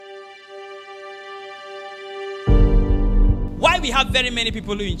we have very many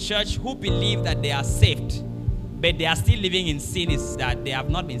people in church who believe that they are saved, but they are still living in sin is that they have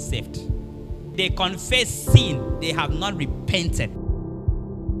not been saved. They confess sin, they have not repented.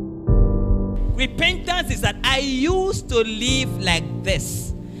 Repentance is that I used to live like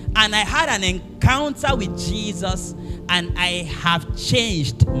this, and I had an encounter with Jesus, and I have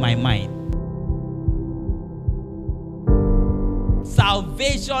changed my mind.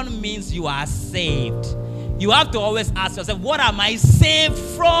 Salvation means you are saved. You have to always ask yourself, what am I saved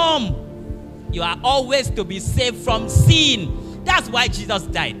from? You are always to be saved from sin. That's why Jesus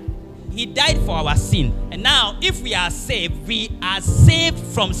died. He died for our sin. And now, if we are saved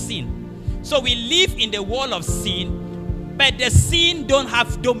from sin. So we live in the world of sin, but the sin don't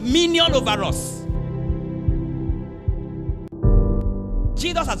have dominion over us.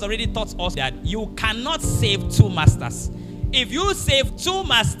 Jesus has already taught us that you cannot save two masters. If you save two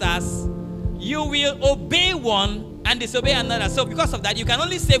masters, you will obey one and disobey another. So because of that, you can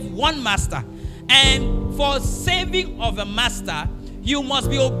only save one master. And for saving of a master, you must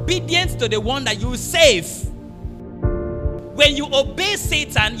be obedient to the one that you save. When you obey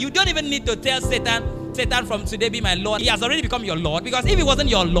Satan, you don't even need to tell Satan, Satan, from today be my Lord. He has already become your Lord. Because if he wasn't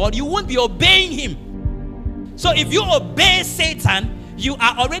your Lord, you won't be obeying him. So if you obey Satan, you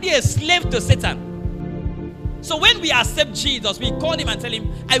are already a slave to Satan. So when we accept Jesus, we call him and tell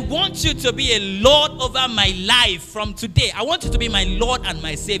him, I want you to be a Lord over my life from today. I want you to be my Lord and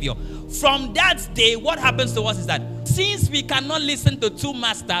my Savior. From that day, what happens to us is that since we cannot listen to two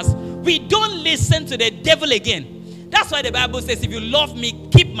masters, we don't listen to the devil again. That's why the Bible says, if you love me,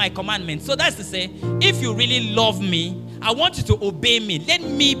 keep my commandments. So that's to say, if you really love me, I want you to obey me. Let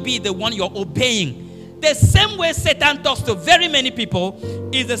me be the one you're obeying. The same way Satan talks to very many people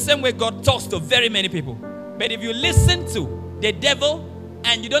is the same way God talks to very many people. But if you listen to the devil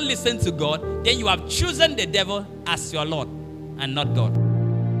and you don't listen to God, then you have chosen the devil as your Lord and not God.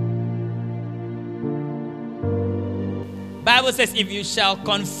 Bible says, if you shall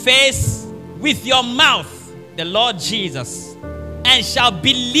confess with your mouth the Lord Jesus and shall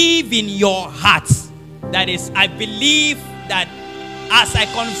believe in your heart, that is, I believe that as I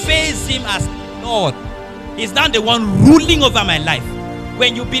confess him as Lord, he's now the one ruling over my life.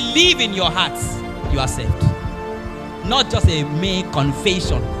 When you believe in your heart, you are saved. Not just a mere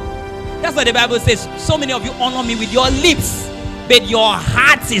confession. That's why the Bible says, so many of you honor me with your lips, but your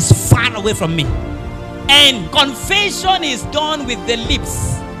heart is far away from me. And confession is done with the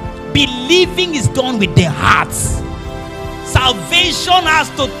lips. Believing is done with the heart. Salvation has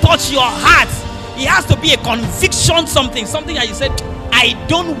to touch your heart. It has to be a conviction, something that you said, I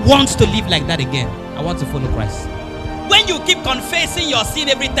don't want to live like that again. I want to follow Christ. When you keep confessing your sin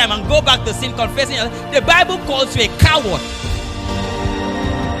every time and go back to sin, confessing, the Bible calls you a coward.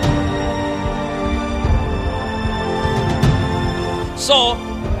 So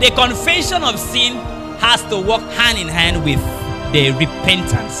the confession of sin has to work hand in hand with the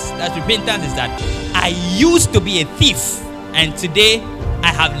repentance. That repentance is that I used to be a thief, and today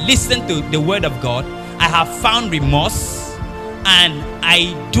I have listened to the word of God. I have found remorse, and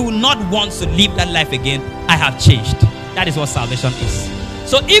I do not want to live that life again. I have changed. That is what salvation is.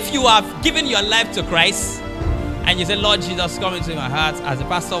 So if you have given your life to Christ and you say, Lord Jesus, come into my heart, as the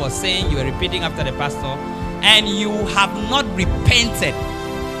pastor was saying, you were repeating after the pastor, and you have not repented,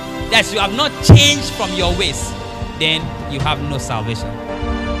 that you have not changed from your ways, then you have no salvation.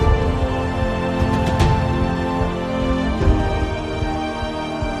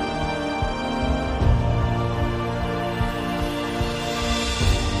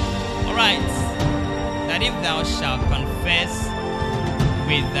 Alright, that if thou shalt confess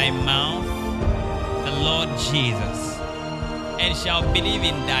with thy mouth the Lord Jesus, and shalt believe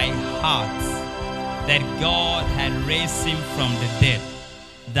in thy heart that God had raised him from the dead,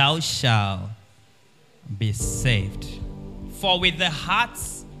 thou shalt be saved. For with the heart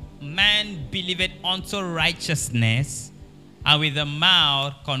man believeth unto righteousness, and with the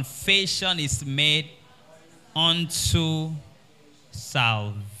mouth confession is made unto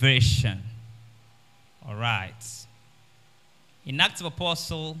salvation. All right. In Acts of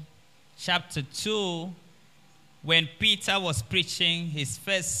Apostles, chapter 2, when Peter was preaching his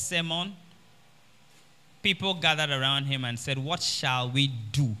first sermon, people gathered around him and said, what shall we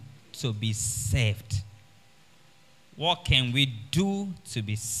do to be saved? What can we do to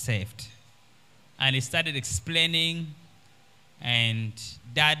be saved? And he started explaining, and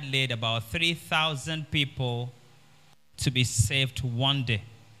that led about 3,000 people to be saved one day.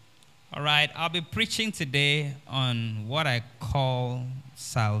 All right, I'll be preaching today on what I call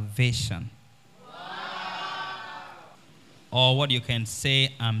salvation. Wow. Or what you can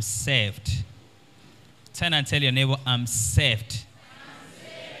say, I'm saved. Turn and tell your neighbor, I'm saved.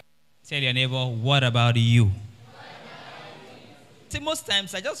 Tell your neighbor, what about you? See, most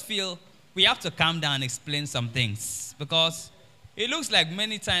times I just feel we have to calm down and explain some things, because it looks like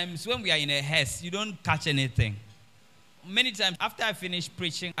many times when we are in a haste, you don't catch anything. Many times after I finish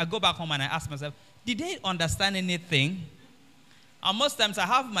preaching, I go back home and I ask myself, did they understand anything? And most times I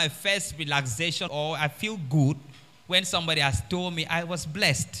have my first relaxation, or I feel good when somebody has told me I was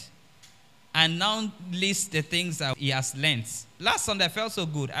blessed and now list the things that he has learned. Last Sunday I felt so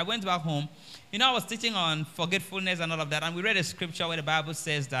good. I went back home. I was teaching on forgetfulness and all of that, and we read a scripture where the Bible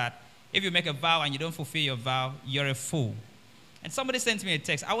says that if you make a vow and you don't fulfill your vow, you're a fool. And somebody sent me a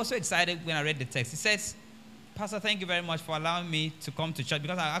text. I was so excited when I read the text. It says, Pastor, thank you very much for allowing me to come to church,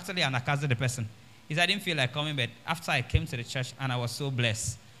 because I actually anakazed the person. He said, I didn't feel like coming, but after I came to the church and I was so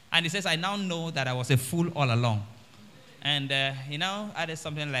blessed. And he says, I now know that I was a fool all along. And he now added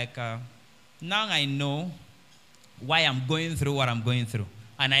something like, now I know why I'm going through what I'm going through.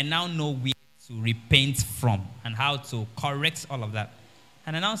 And I now know where to repent from and how to correct all of that.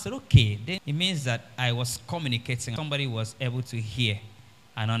 And I now said, okay, then it means that I was communicating. Somebody was able to hear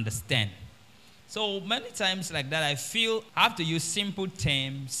and understand. So many times like that, I feel I have to use simple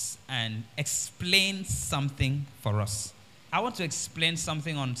terms and explain something for us. I want to explain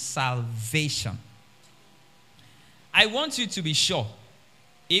something on salvation. I want you to be sure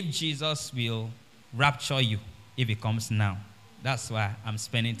if Jesus will rapture you if he comes now. That's why I'm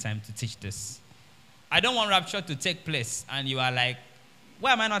spending time to teach this. I don't want rapture to take place and you are like,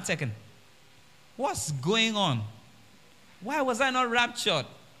 why am I not taken? What's going on? Why was I not raptured?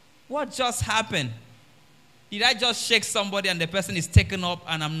 What just happened? Did I just shake somebody and the person is taken up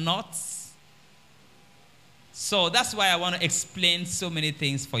and I'm not? So that's why I want to explain so many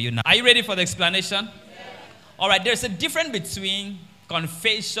things for you now. Are you ready for the explanation? Yeah. All right, there's a difference between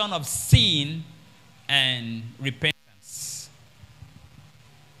confession of sin and repentance.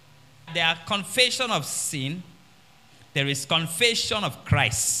 There are confession of sin. There is confession of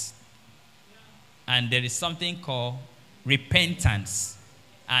Christ. And there is something called repentance.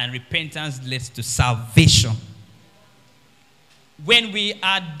 And repentance leads to salvation. When we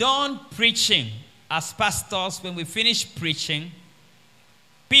are done preaching, as pastors, when we finish preaching,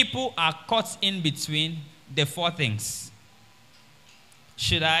 people are caught in between the four things.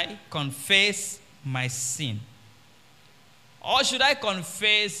 Should I confess my sin? Or should I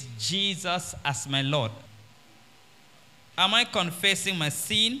confess Jesus as my Lord? Am I confessing my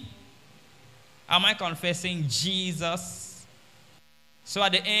sin? Am I confessing Jesus? So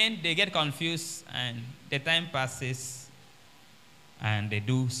at the end, they get confused and the time passes and they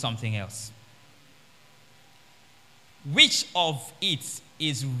do something else. Which of it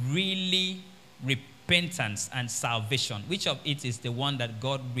is really repentance and salvation? Which of it is the one that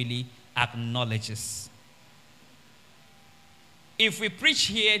God really acknowledges? If we preach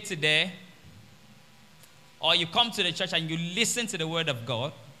here today, or you come to the church and you listen to the word of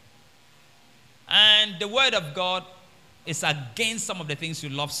God, and the word of God is against some of the things you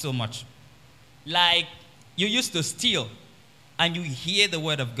love so much. Like you used to steal and you hear the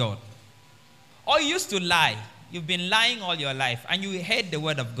word of God. Or you used to lie. You've been lying all your life and you heard the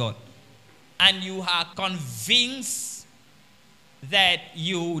word of God. And you are convinced that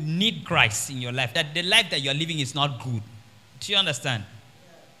you need Christ in your life. That the life that you're living is not good. Do you understand?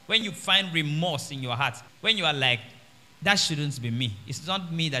 When you find remorse in your heart. When you are like, that shouldn't be me. It's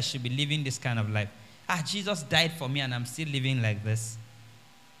not me that should be living this kind of life. Jesus died for me and I'm still living like this.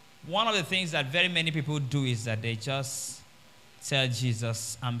 One of the things that very many people do is that they just tell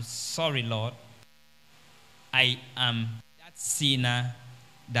Jesus, I'm sorry, Lord. I am that sinner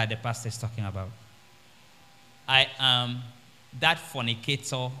that the pastor is talking about. I am that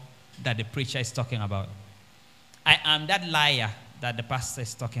fornicator that the preacher is talking about. I am that liar that the pastor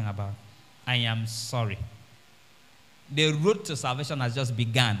is talking about. I am sorry. The road to salvation has just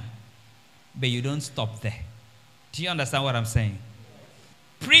begun. But you don't stop there. Do you understand what I'm saying?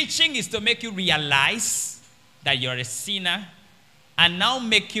 Preaching is to make you realize that you're a sinner, and now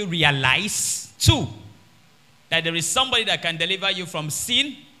make you realize, too, that there is somebody that can deliver you from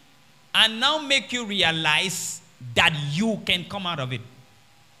sin, and now make you realize that you can come out of it.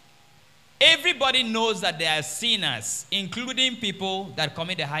 Everybody knows that there are sinners, including people that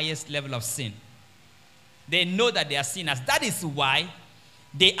commit the highest level of sin. They know that they are sinners. That is why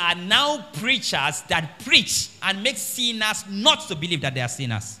they are now preachers that preach and make sinners not to believe that they are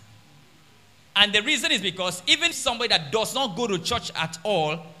sinners. And the reason is because even somebody that does not go to church at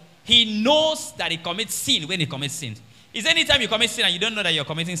all, he knows that he commits sin when he commits sin. Is there any time you commit sin and you don't know that you're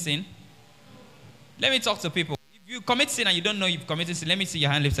committing sin? Let me talk to people. If you commit sin and you don't know you've committed sin, let me see your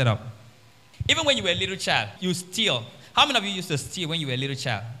hand lifted up. Even when you were a little child, you steal. How many of you used to steal when you were a little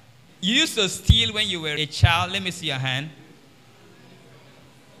child? You used to steal when you were a child. Let me see your hand.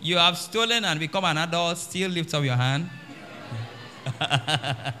 You have stolen and become an adult. Still lift up your hand.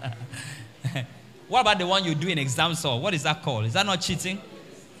 What about the one you do in exams hall? What is that called? Is that not cheating?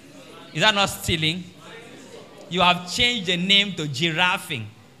 Is that not stealing? You have changed the name to giraffing.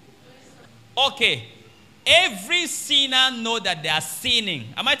 Okay. Every sinner know that they are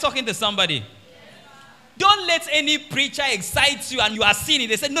sinning. Am I talking to somebody? Don't let any preacher excite you and you are sinning.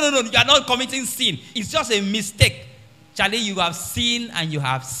 They say, no, you are not committing sin. It's just a mistake. Charlie, you have sinned and you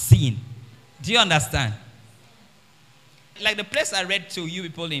have sinned. Do you understand? Like the place I read to you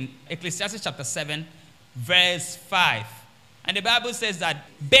people in Ecclesiastes chapter 7, verse 5. And the Bible says that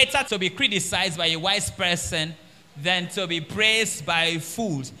better to be criticized by a wise person than to be praised by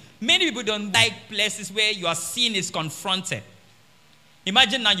fools. Many people don't like places where your sin is confronted.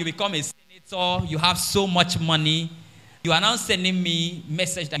 Imagine now you become a senator, you have so much money, you are now sending me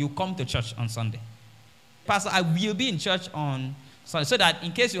message that you come to church on Sunday. Pastor, I will be in church on Sunday, so that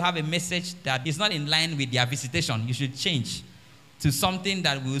in case you have a message that is not in line with their visitation, you should change to something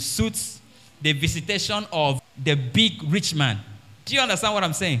that will suit the visitation of the big rich man. Do you understand what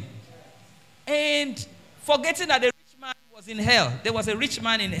I'm saying? And forgetting that the rich man was in hell. There was a rich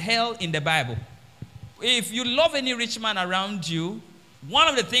man in hell in the Bible. If you love any rich man around you, one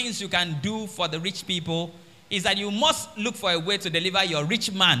of the things you can do for the rich people is that you must look for a way to deliver your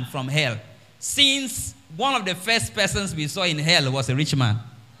rich man from hell. Since one of the first persons we saw in hell was a rich man.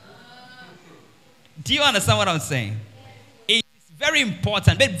 Do you understand what I'm saying? It's very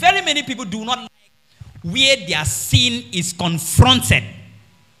important. But very many people do not like where their sin is confronted.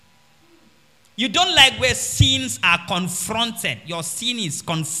 You don't like where sins are confronted. Your sin is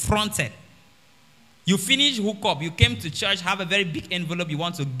confronted. You finish hookup. You came to church, have a very big envelope you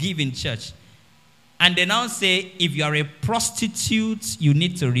want to give in church. And they now say, if you are a prostitute, you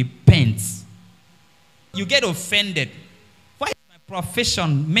need to repent. You get offended. Why is my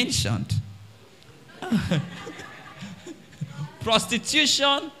profession mentioned?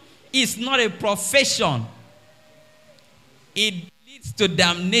 Prostitution is not a profession. It leads to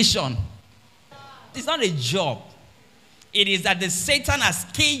damnation. It's not a job. It is that the Satan has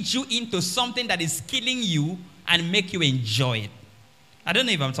caged you into something that is killing you and make you enjoy it. I don't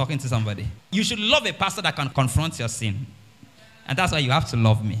know if I'm talking to somebody. You should love a pastor that can confront your sin. And that's why you have to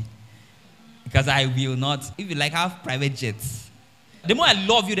love me. Because I will not, if you like, have private jets. The more I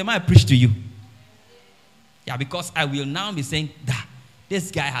love you, the more I preach to you. Yeah, because I will now be saying,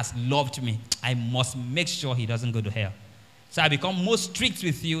 this guy has loved me. I must make sure he doesn't go to hell. So I become more strict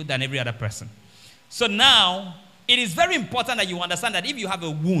with you than every other person. So now, it is very important that you understand that if you have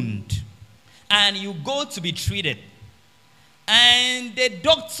a wound and you go to be treated and the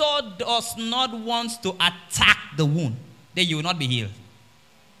doctor does not want to attack the wound, then you will not be healed.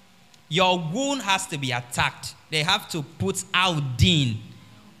 Your wound has to be attacked. They have to put iodine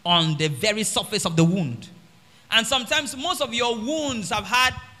on the very surface of the wound. And sometimes most of your wounds have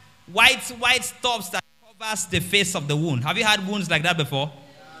had white stuffs that covers the face of the wound. Have you had wounds like that before?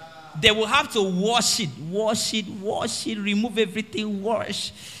 They will have to wash it, remove everything,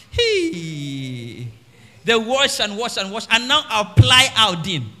 wash. Hey. They wash and now apply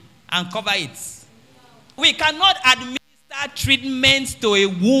iodine and cover it. We cannot administer treatment to a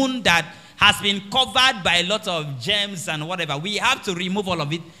wound that has been covered by a lot of germs and whatever. We have to remove all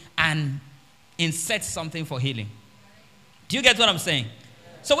of it and insert something for healing. Do you get what I'm saying?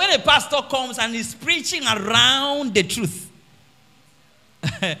 So when a pastor comes and is preaching around the truth,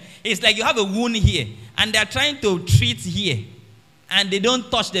 it's like you have a wound here and they're trying to treat here and they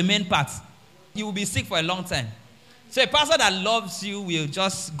don't touch the main parts. You will be sick for a long time. So a pastor that loves you will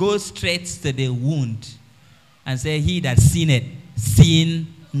just go straight to the wound and say, he that sinned, sin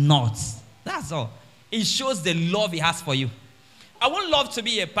not. That's all. It shows the love he has for you. I would love to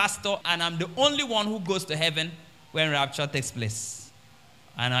be a pastor and I'm the only one who goes to heaven when rapture takes place.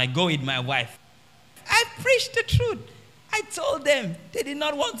 And I go with my wife. I preached the truth. I told them. They did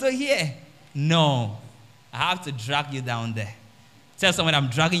not want to hear. No. I have to drag you down there. Tell someone, I'm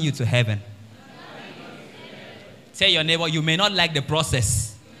dragging you to heaven. Tell your neighbor, you may not like the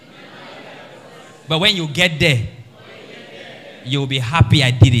process. But when you get there, you'll be happy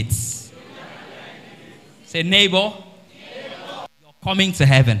I did it. Say, neighbor, you're coming to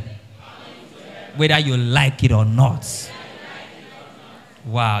heaven. Whether you like it or not.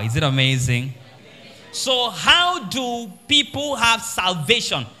 Wow, is it amazing? So how do people have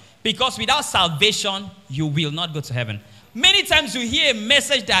salvation? Because without salvation, you will not go to heaven. Many times you hear a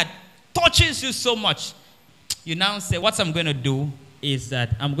message that touches you so much. You now say, what I'm going to do is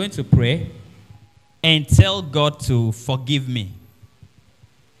that I'm going to pray and tell God to forgive me.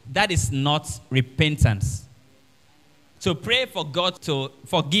 That is not repentance. To pray for God to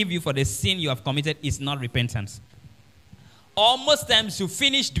forgive you for the sin you have committed is not repentance. Or most times you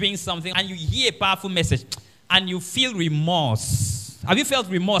finish doing something and you hear a powerful message and you feel remorse. Have you felt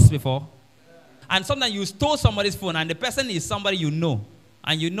remorse before? And sometimes you stole somebody's phone and the person is somebody you know.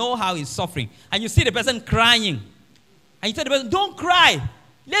 And you know how he's suffering. And you see the person crying. And you tell the person, don't cry.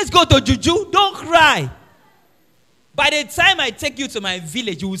 Let's go to Juju. Don't cry. By the time I take you to my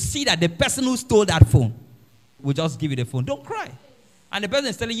village, you will see that the person who stole that phone will just give you the phone. Don't cry. And the person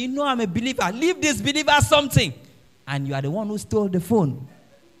is telling you, no, I'm a believer. Leave this believer something. And you are the one who stole the phone.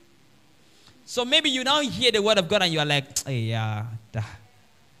 So maybe you now hear the word of God and you are like, hey, yeah,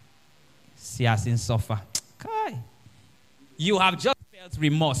 see us in suffer. Okay. You have just felt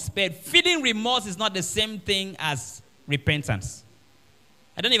remorse. But feeling remorse is not the same thing as repentance.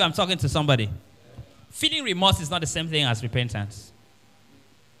 I don't know if I'm talking to somebody. Feeling remorse is not the same thing as repentance.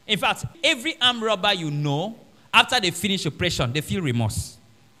 In fact, every armed robber you know, after they finish operation, they feel remorse.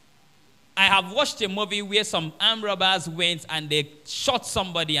 I have watched a movie where some armed robbers went and they shot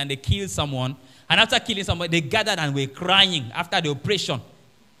somebody and they killed someone. And after killing somebody, they gathered and were crying after the operation.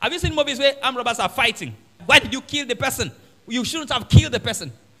 Have you seen movies where armed robbers are fighting? Why did you kill the person? You shouldn't have killed the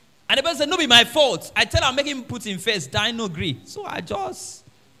person. And the person said, no, be my fault. I tell her, make him put him first, die no agree. So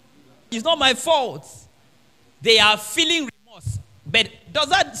it's not my fault. They are feeling remorse. But does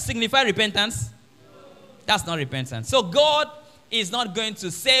that signify repentance? That's not repentance. So God is not going to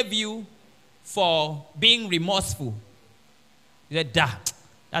save you for being remorseful. You say,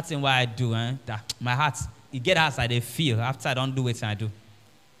 that's in what I do. My heart, you get outside, they feel after I don't do what I do.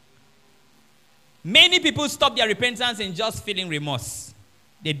 Many people stop their repentance in just feeling remorse.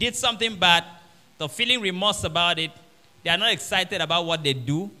 They did something bad, they're feeling remorse about it. They are not excited about what they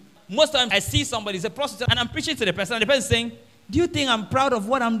do. Most times I see somebody, is a prostitute, and I'm preaching to the person, and the person is saying, do you think I'm proud of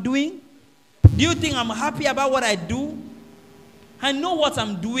what I'm doing? Do you think I'm happy about what I do? I know what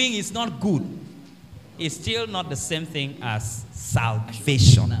I'm doing is not good. It's still not the same thing as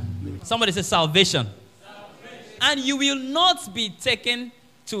salvation. Somebody say salvation. And you will not be taken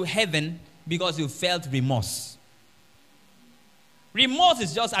to heaven because you felt remorse. Remorse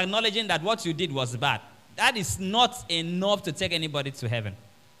is just acknowledging that what you did was bad. That is not enough to take anybody to heaven.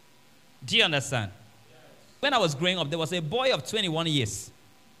 Do you understand? When I was growing up, there was a boy of 21 years.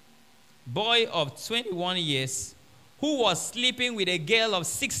 Boy of 21 years who was sleeping with a girl of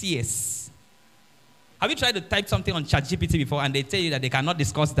 6 years. Have you tried to type something on ChatGPT before and they tell you that they cannot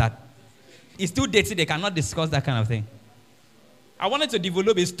discuss that? It's too dirty, they cannot discuss that kind of thing. I wanted to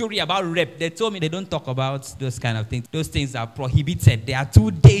develop a story about rape. They told me they don't talk about those kind of things. Those things are prohibited. They are too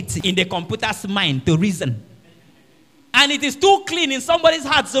dirty in the computer's mind to reason. And it is too clean in somebody's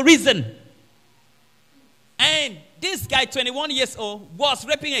heart to reason. And this guy, 21 years old, was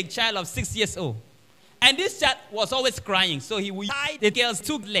raping a child of 6 years old. And this child was always crying. So he would tie the girl's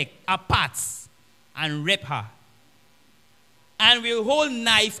 2 legs apart and rape her. And will hold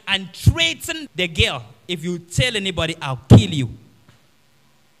knife and threaten the girl. If you tell anybody, I'll kill you.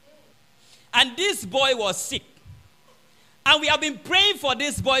 And this boy was sick. And we have been praying for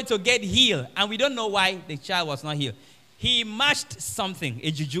this boy to get healed. And we don't know why the child was not healed. He mashed something,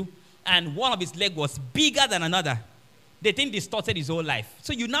 a juju, and one of his legs was bigger than another. The thing distorted his whole life.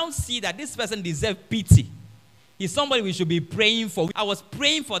 So you now see that this person deserves pity. He's somebody we should be praying for. I was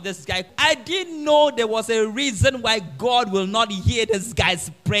praying for this guy. I didn't know there was a reason why God will not hear this guy's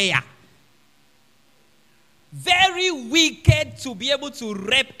prayer. Very wicked to be able to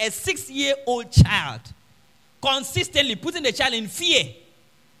rape a 6-year-old child. Consistently putting the child in fear.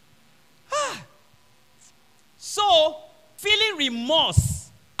 So, feeling remorse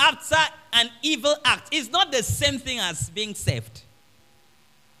after an evil act is not the same thing as being saved.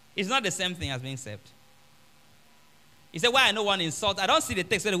 It's not the same thing as being saved. He said, why I know one insult? I don't see the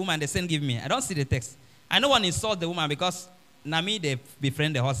text where the woman the sin give me. I don't see the text. I know one insult the woman because Nami they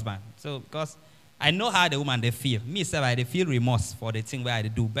befriend the husband. So because I know how the woman they feel. Me say I they feel remorse for the thing where I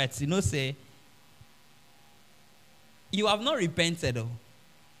do. But you know say you have not repented though.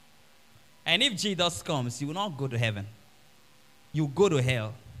 And if Jesus comes, you will not go to heaven. You go to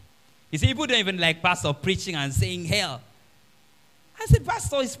hell. You see, people don't even like pastor preaching and saying hell. I said,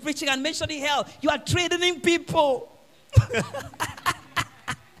 pastor is preaching and mentioning hell. You are threatening people.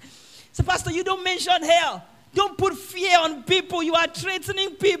 So, pastor, you don't mention hell. Don't put fear on people. You are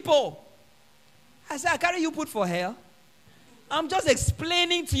threatening people. I said, I carry you put for hell. I'm just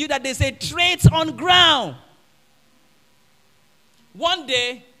explaining to you that there's a threat on ground. One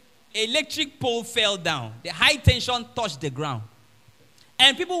day, an electric pole fell down. The high tension touched the ground.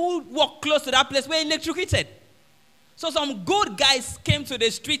 And people who walk close to that place were electrocuted. So some good guys came to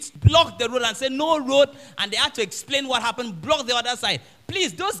the streets, blocked the road and said, no road. And they had to explain what happened, block the other side.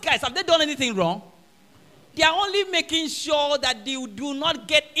 Please, those guys, have they done anything wrong? They are only making sure that they do not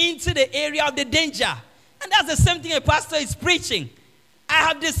get into the area of the danger. And that's the same thing a pastor is preaching. I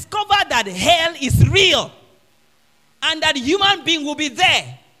have discovered that hell is real. And that human being will be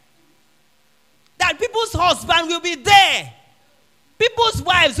there. That people's husband will be there. People's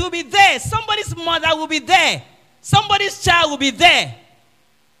wives will be there. Somebody's mother will be there. Somebody's child will be there.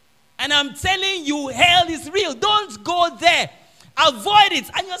 And I'm telling you, hell is real. Don't go there. Avoid it.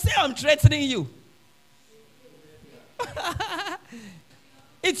 And you'll say, I'm threatening you.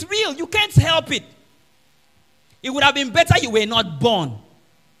 It's real. You can't help it. It would have been better you were not born.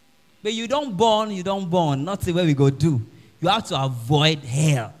 But you don't born. Not the way we go do. You have to avoid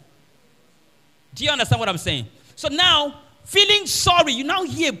hell. Do you understand what I'm saying? So now, feeling sorry, you now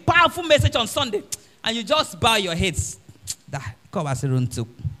hear a powerful message on Sunday, and you just bow your heads.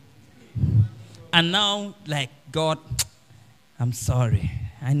 And now, like, God, I'm sorry.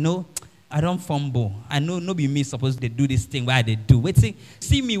 I know I don't fumble. I know nobody me supposed to do this thing where they do. Wait,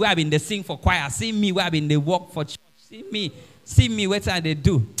 see me where I've been they sing for choir. See me where I've been they walk for church. See me what they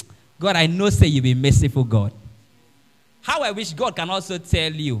do. God, I know say you be merciful, God. How I wish God can also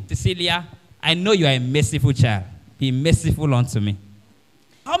tell you, Cecilia, I know you are a merciful child. Be merciful unto me.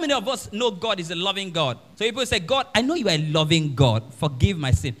 How many of us know God is a loving God? So people say, God, I know you are a loving God. Forgive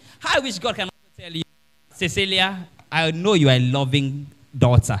my sin. How I wish God can also tell you, Cecilia, I know you are a loving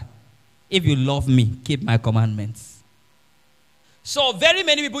daughter. If you love me, keep my commandments. So very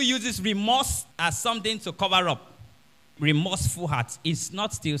many people use this remorse as something to cover up. Remorseful heart is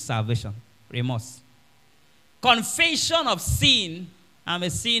not still salvation. Remorse. Confession of sin. I'm a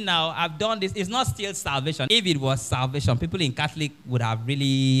sinner now. I've done this. It's not still salvation. If it was salvation, people in Catholic would have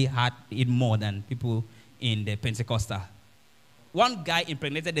really had it more than people in the Pentecostal. One guy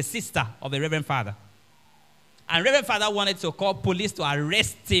impregnated the sister of a reverend father. And reverend father wanted to call police to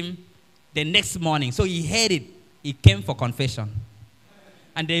arrest him the next morning. So he heard it. He came for confession.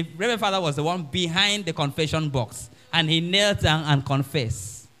 And the reverend father was the one behind the confession box. And he knelt down and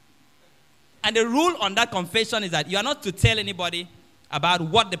confessed. And the rule on that confession is that you are not to tell anybody about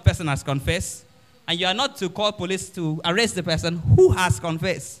what the person has confessed. And you are not to call police to arrest the person who has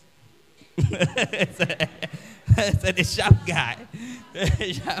confessed. So the sharp guy.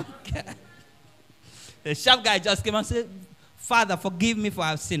 The sharp guy just came and said, Father, forgive me for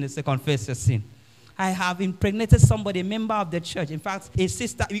I have sinned. It's a confess your sin. I have impregnated somebody, a member of the church. In fact, a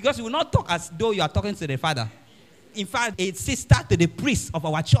sister, because you will not talk as though you are talking to the father. In fact, a sister to the priest of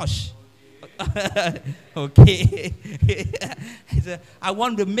our church. Okay. I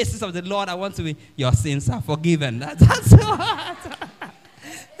want the message of the Lord. I want to be, your sins are forgiven. That's what.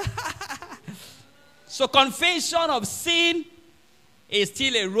 So confession of sin is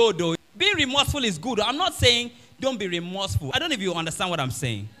still a road, though. Being remorseful is good. I'm not saying don't be remorseful. I don't know if you understand what I'm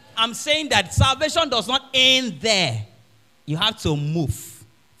saying. I'm saying that salvation does not end there. You have to move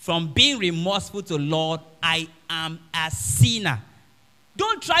from being remorseful to, Lord, I am a sinner.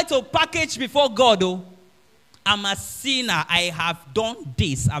 Don't try to package before God, though. I'm a sinner. I have done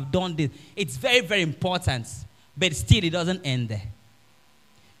this. I've done this. It's very, very important. But still, it doesn't end there.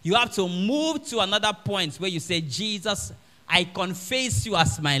 You have to move to another point where you say, Jesus, I confess you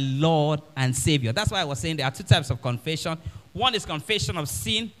as my Lord and Savior. That's why I was saying there are two types of confession. One is confession of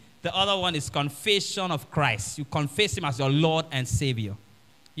sin. The other one is confession of Christ. You confess him as your Lord and Savior.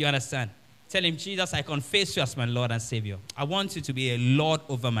 You understand? Tell him, Jesus, I confess you as my Lord and Savior. I want you to be a Lord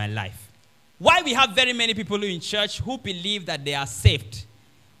over my life. Why we have very many people in church who believe that they are saved,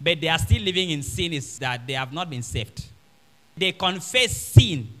 but they are still living in sin is that they have not been saved. They confess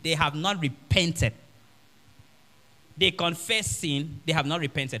sin, they have not repented. They confess sin, they have not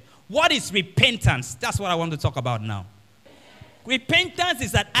repented. What is repentance? That's what I want to talk about now. Repentance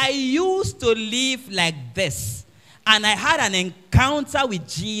is that I used to live like this, and I had an encounter with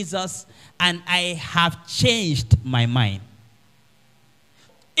Jesus, and I have changed my mind.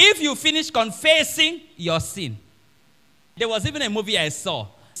 If you finish confessing your sin, there was even a movie I saw.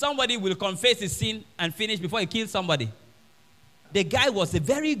 Somebody will confess his sin and finish before he kills somebody. The guy was a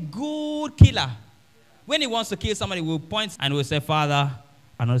very good killer. When he wants to kill somebody, he will point and will say, Father,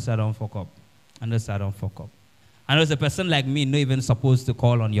 I know I don't fuck up. I know I don't fuck up. I know a person like me not even supposed to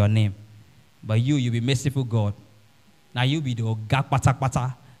call on your name. But you be merciful God. Now you be the gag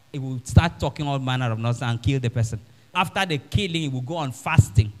pata. It will start talking all manner of nonsense and kill the person. After the killing, he will go on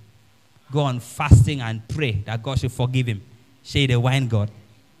fasting. Go on fasting and pray that God should forgive him. Shade the wine God.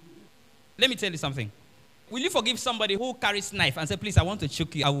 Let me tell you something. Will you forgive somebody who carries knife and say, please, I want to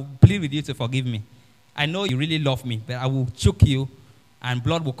choke you. I will plead with you to forgive me. I know you really love me, but I will choke you and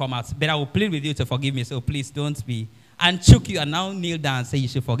blood will come out. But I will plead with you to forgive me, so please don't be. And choke you and now kneel down and say you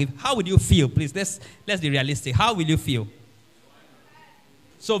should forgive. How would you feel? Please, let's be realistic. How will you feel?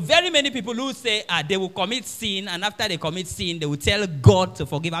 So very many people who say they will commit sin, and after they commit sin, they will tell God to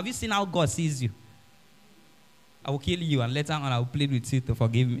forgive. Have you seen how God sees you? I will kill you, and later on I will plead with you to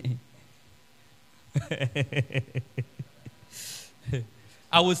forgive me.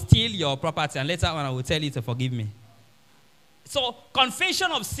 I will steal your property, and later on I will tell you to forgive me. So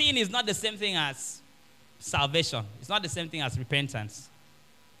confession of sin is not the same thing as salvation. It's not the same thing as repentance.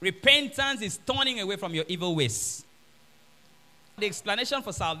 Repentance is turning away from your evil ways. The explanation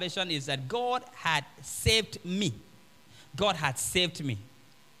for salvation is that God had saved me. God had saved me.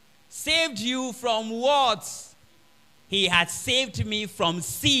 Saved you from what? He had saved me from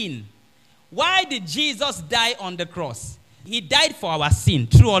sin. Why did Jesus die on the cross? He died for our sin.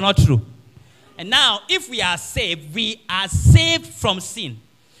 True or not true? And now, if we are saved from sin.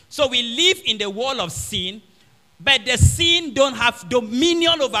 So we live in the world of sin, but the sin don't have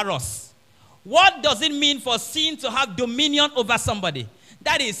dominion over us. What does it mean for sin to have dominion over somebody?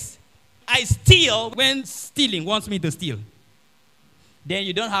 That is, I steal when stealing wants me to steal. Then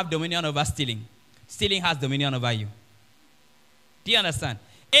you don't have dominion over stealing. Stealing has dominion over you. Do you understand?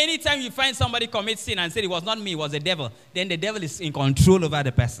 Anytime you find somebody commit sin and say it was not me, it was the devil, then the devil is in control over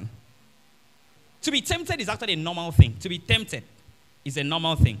the person. To be tempted is actually a normal thing. To be tempted is a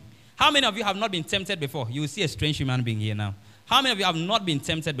normal thing. How many of you have not been tempted before? You will see a strange human being here now. How many of you have not been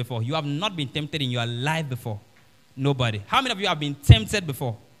tempted before? You have not been tempted in your life before. Nobody. How many of you have been tempted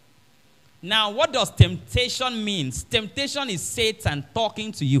before? Now, what does temptation mean? Temptation is Satan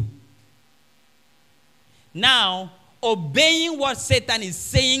talking to you. Now, obeying what Satan is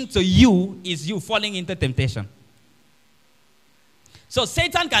saying to you is you falling into temptation. So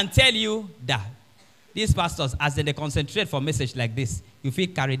Satan can tell you that these pastors, as they concentrate for a message like this, you feel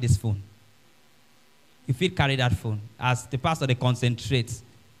carry this phone. You feel carry that phone. As the pastor, they concentrate.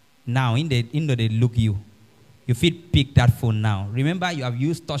 Now, they look you. You feel pick that phone now. Remember, you have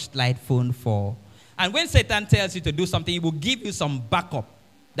used touchlight phone for. And when Satan tells you to do something, he will give you some backup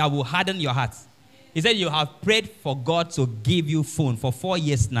that will harden your heart. He said you have prayed for God to give you phone for 4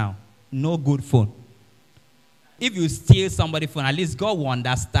 years now. No good phone. If you steal somebody's phone, at least God will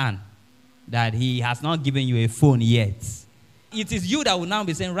understand that he has not given you a phone yet. It is you that will now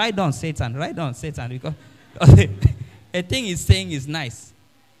be saying, write down Satan, because a thing he's saying is nice.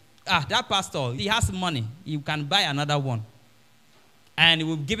 That pastor, he has money. You can buy another one. And he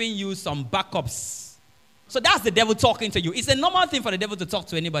will be giving you some backups. So that's the devil talking to you. It's a normal thing for the devil to talk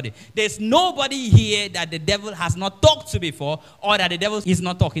to anybody. There's nobody here that the devil has not talked to before, or that the devil is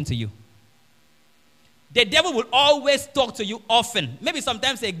not talking to you. The devil will always talk to you often. Maybe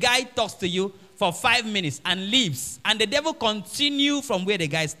sometimes a guy talks to you for 5 minutes and leaves. And the devil continues from where the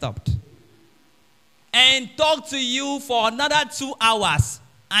guy stopped. And talk to you for another 2 hours.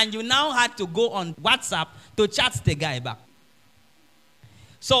 And you now had to go on WhatsApp to chat the guy back.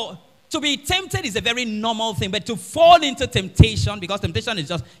 So, to be tempted is a very normal thing. But to fall into temptation, because temptation is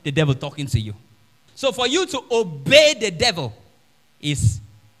just the devil talking to you. So, for you to obey the devil is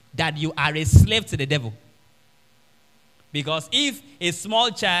that you are a slave to the devil. Because if a small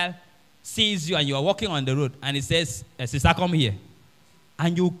child sees you and you are walking on the road and he says, sister, come here,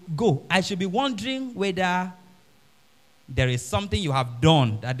 and you go, I should be wondering whether there is something you have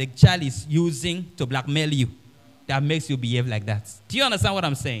done that the child is using to blackmail you that makes you behave like that. Do you understand what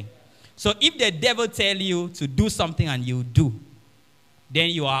I'm saying? So if the devil tells you to do something and you do,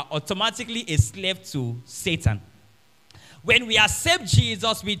 then you are automatically a slave to Satan. When we accept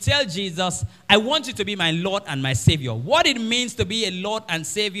Jesus, we tell Jesus, I want you to be my Lord and my Savior. What it means to be a Lord and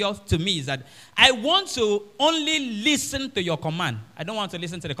Savior to me is that I want to only listen to your command. I don't want to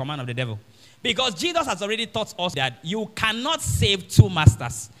listen to the command of the devil. Because Jesus has already taught us that you cannot save 2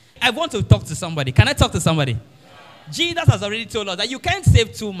 masters. I want to talk to somebody. Can I talk to somebody? Jesus has already told us that you can't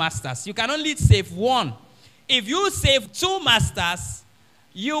save 2 masters. You can only save one. If you save 2 masters,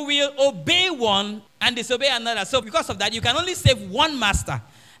 you will obey one and disobey another. So because of that, you can only save one master.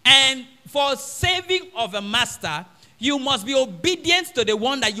 And for saving of a master, you must be obedient to the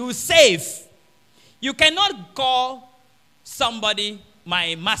one that you save. You cannot call somebody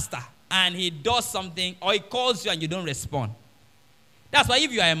my master and he does something, or he calls you and you don't respond. That's why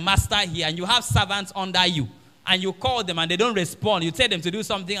if you are a master here and you have servants under you and you call them and they don't respond, you tell them to do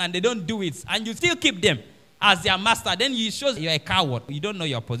something and they don't do it, and you still keep them as their master, then you show you're a coward. You don't know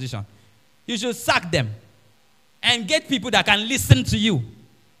your position. You should sack them and get people that can listen to you.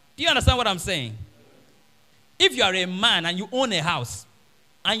 Do you understand what I'm saying? If you are a man and you own a house,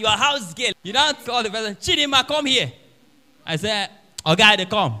 and your house girl, you don't call the person, Chidima, come here. I say, oh, guy, they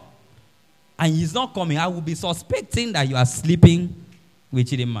come. And he's not coming. I will be suspecting that you are sleeping with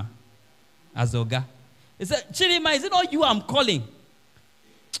Chidima as Oga. He said, Chidima, is it not you I'm calling?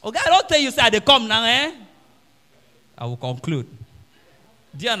 Oga, I don't tell you, say, they come now, eh? I will conclude.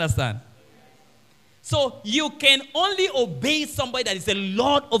 Do you understand? So you can only obey somebody that is a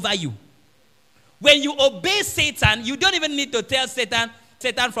Lord over you. When you obey Satan, you don't even need to tell Satan,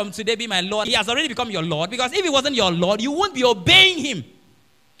 Satan, from today be my Lord. He has already become your Lord. Because if he wasn't your Lord, you won't be obeying him.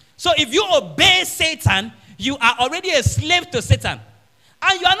 So if you obey Satan, you are already a slave to Satan.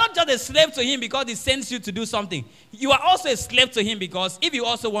 And you are not just a slave to him because he sends you to do something. You are also a slave to him because if he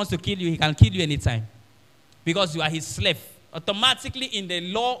also wants to kill you, he can kill you anytime. Because you are his slave. Automatically in the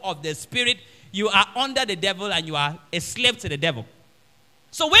law of the spirit, you are under the devil and you are a slave to the devil.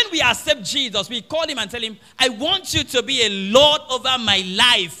 So when we accept Jesus, we call him and tell him, I want you to be a Lord over my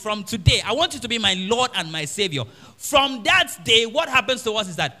life from today. I want you to be my Lord and my Savior. From that day, what happens to us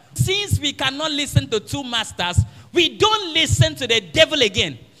is that since we cannot listen to two masters, we don't listen to the devil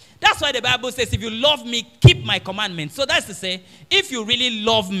again. That's why the Bible says, if you love me, keep my commandments. So that's to say, if you really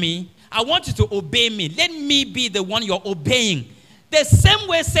love me, I want you to obey me. Let me be the one you're obeying. The same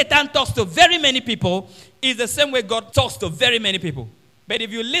way Satan talks to very many people is the same way God talks to very many people. But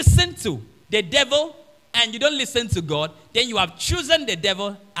if you listen to the devil and you don't listen to God, then you have chosen the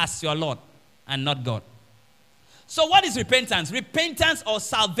devil as your Lord and not God. So what is repentance? Repentance or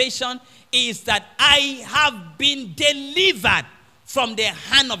salvation is that I have been delivered from the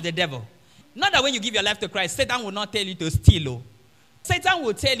hand of the devil. Not that when you give your life to Christ, Satan will not tell you to steal. Oh. Satan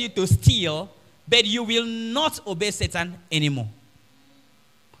will tell you to steal, but you will not obey Satan anymore.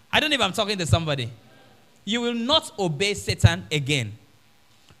 I don't know if I'm talking to somebody. You will not obey Satan again.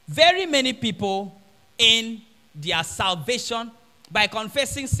 Very many people in their salvation, by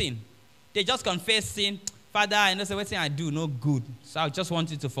confessing sin, they just confess sin. Father, I know everything I do no good, so I just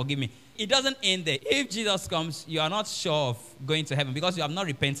want you to forgive me. It doesn't end there. If Jesus comes, you are not sure of going to heaven because you have not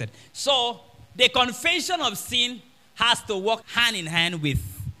repented. So the confession of sin has to work hand in hand with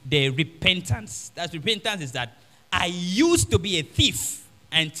the repentance. That repentance is that I used to be a thief,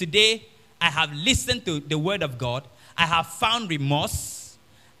 and today I have listened to the word of God. I have found remorse.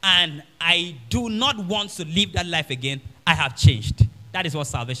 And I do not want to live that life again. I have changed. That is what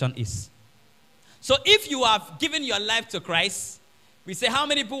salvation is. So if you have given your life to Christ, we say, how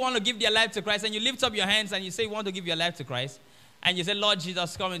many people want to give their life to Christ? And you lift up your hands and you say you want to give your life to Christ. And you say, Lord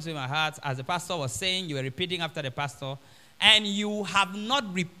Jesus, come into my heart. As the pastor was saying, you were repeating after the pastor. And you have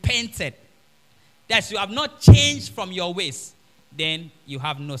not repented. That you have not changed from your ways. Then you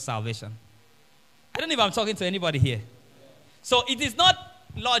have no salvation. I don't know if I'm talking to anybody here. So it is not,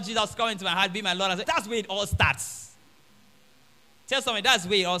 Lord Jesus, come into my heart, be my Lord. That's where it all starts. Tell somebody, that's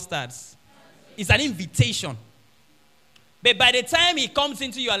where it all starts. It's an invitation. But by the time he comes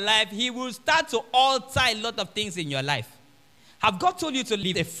into your life, he will start to alter a lot of things in your life. Have God told you to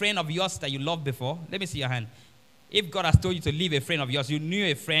leave a friend of yours that you loved before? Let me see your hand. If God has told you to leave a friend of yours, you knew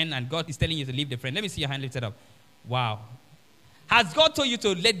a friend and God is telling you to leave the friend. Let me see your hand lifted up. Wow. Has God told you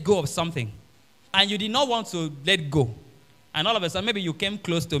to let go of something and you did not want to let go? And all of a sudden, maybe you came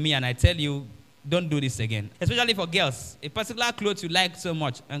close to me and I tell you, don't do this again. Especially for girls. A particular clothes you like so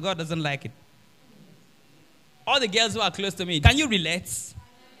much and God doesn't like it. All the girls who are close to me, can you relate?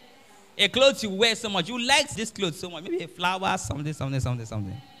 A clothes you wear so much. You like this clothes so much. Maybe a flower,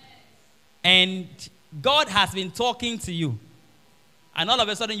 something. And God has been talking to you. And all of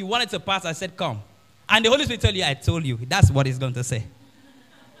a sudden, you wanted to pass. I said, come. And the Holy Spirit told you, I told you. That's what he's going to say.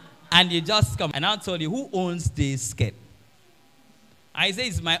 And you just come. And I told you, who owns this skirt? I said,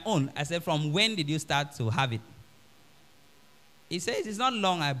 it's my own. I said, from when did you start to have it? He says, it's not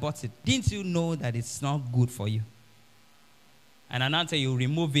long I bought it. Didn't you know that it's not good for you? And an answer, you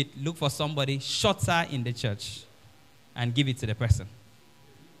remove it, look for somebody shorter in the church, and give it to the person.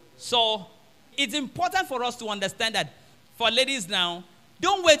 So, it's important for us to understand that for ladies now,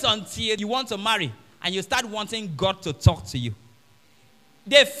 don't wait until you want to marry and you start wanting God to talk to you.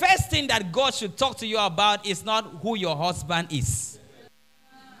 The first thing that God should talk to you about is not who your husband is.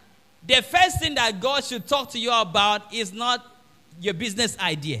 The first thing that God should talk to you about is not your business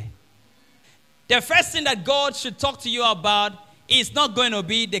idea. The first thing that God should talk to you about is not going to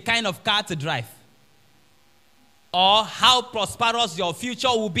be the kind of car to drive or how prosperous your future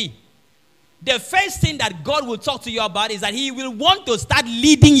will be. The first thing that God will talk to you about is that he will want to start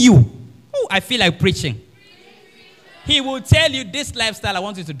leading you. Oh, I feel like preaching. He will tell you, this lifestyle, I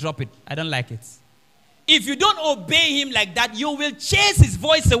want you to drop it. I don't like it. If you don't obey him like that, you will chase his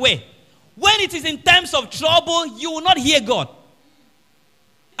voice away. When it is in times of trouble, you will not hear God.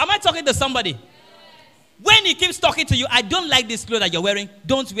 Am I talking to somebody? When he keeps talking to you, I don't like this clothes that you're wearing,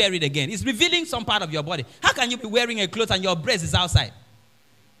 don't wear it again. It's revealing some part of your body. How can you be wearing a clothes and your breast is outside?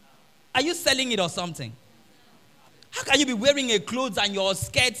 Are you selling it or something? How can you be wearing a clothes and your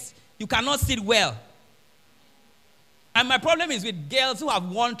skirts, you cannot sit well? And my problem is with girls who have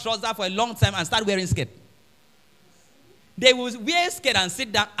worn trousers for a long time and start wearing skirt. They will wear skirt and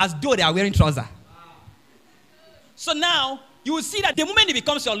sit down as though they are wearing trousers. So now, you will see that the moment he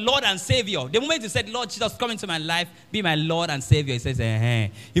becomes your Lord and Savior, the moment you said, Lord Jesus, come into my life, be my Lord and Savior, he says,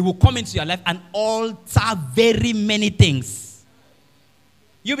 he will come into your life and alter very many things.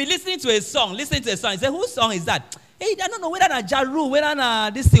 You'll be listening to a song, you say, whose song is that? Hey, I don't know whether it's Jaru,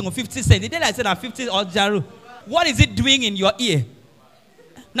 whether this thing or 50 cents. The day I said 50 or Jaru, what is it doing in your ear?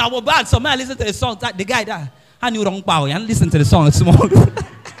 Now, we're bad. So, man, listen to the song, the guy that, I knew wrong power, and listen to the song small.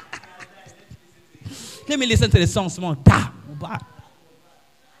 Let me listen to the song small.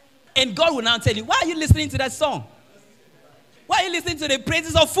 And God will now tell you, why are you listening to that song? Why are you listening to the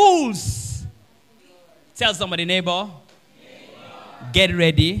praises of fools? Tell somebody, neighbor, get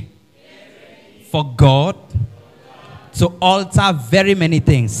ready for God to alter very many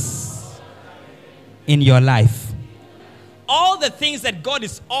things in your life. All the things that God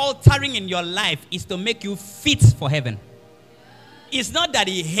is altering in your life is to make you fit for heaven. It's not that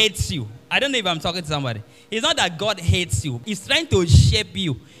he hates you. I don't know if I'm talking to somebody. It's not that God hates you. He's trying to shape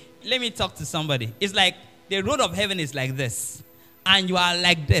you. Let me talk to somebody. It's like the road of heaven is like this. And you are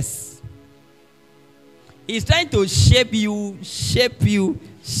like this. He's trying to shape you, so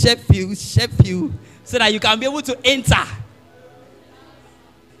that you can be able to enter.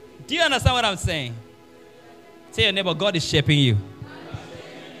 Do you understand what I'm saying? Tell your neighbor, God is shaping you.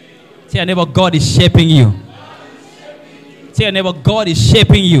 Tell your neighbor, God is shaping you. Tell your neighbor, God is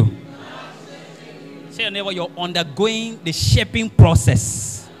shaping you. Tell your neighbor, you're undergoing the shaping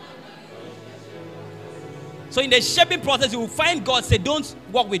process. So in the shaping process, you will find God say, don't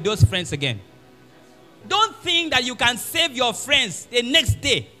walk with those friends again. Don't think that you can save your friends the next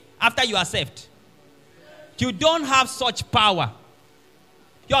day after you are saved. You don't have such power.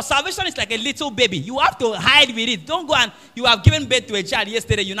 Your salvation is like a little baby. You have to hide with it. Don't go and, you have given birth to a child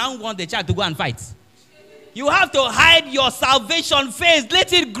yesterday. You now want the child to go and fight. You have to hide your salvation phase.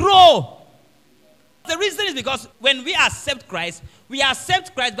 Let it grow. The reason is because when we accept Christ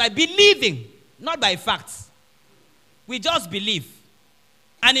by believing, not by facts. We just believe.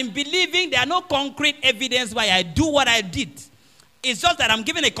 And in believing, there are no concrete evidence why I do what I did. It's just that I'm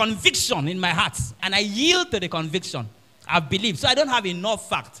given a conviction in my heart. And I yield to the conviction. I believe. So I don't have enough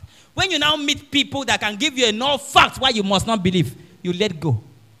fact. When you now meet people that can give you enough fact why you must not believe, you let go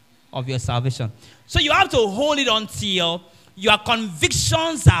of your salvation. So you have to hold it until your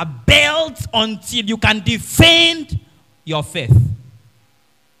convictions are built, until you can defend your faith.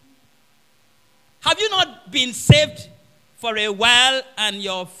 Have you not been saved for a while and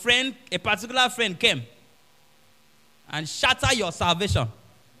your friend, a particular friend came and shatter your salvation?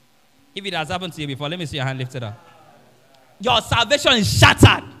 If it has happened to you before, let me see your hand lifted up. Your salvation is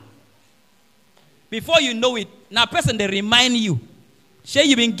shattered. Before you know it, now person they remind you, say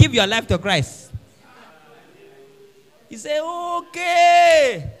you've been give your life to Christ. You say,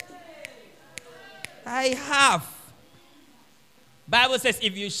 okay, I have. Bible says,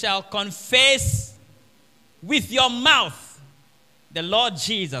 if you shall confess with your mouth the Lord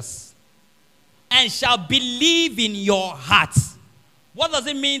Jesus and shall believe in your heart. What does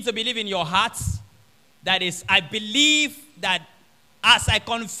it mean to believe in your heart? That is, I believe that as I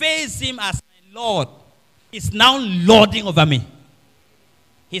confess him as my Lord, he's now lording over me.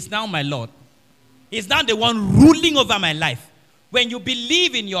 He's now my Lord. He's now the one ruling over my life. When you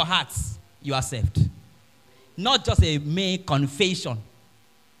believe in your heart, you are saved. Not just a mere confession.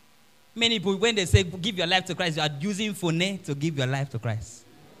 Many people, when they say give your life to Christ, you are using phone to give your life to Christ.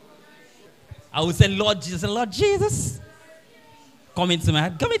 I will say, Lord Jesus, come into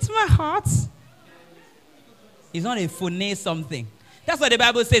my heart. It's not a phone something. That's why the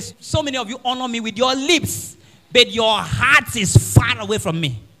Bible says, so many of you honor me with your lips, but your heart is far away from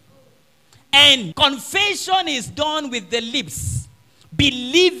me. And confession is done with the lips.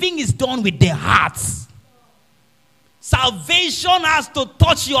 Believing is done with the heart. Salvation has to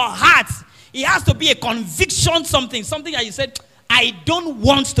touch your heart. It has to be a conviction, something that you said, I don't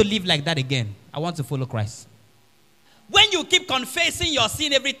want to live like that again. I want to follow Christ. When you keep confessing your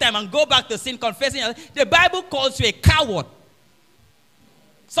sin every time and go back to sin, confessing, the Bible calls you a coward.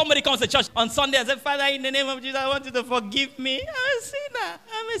 Somebody comes to church on Sunday and says, Father, in the name of Jesus, I want you to forgive me.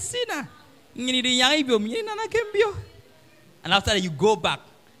 I'm a sinner. And after that, you go back.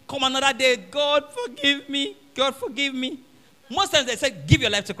 come another day. God, forgive me. God, forgive me. Most times they say, give your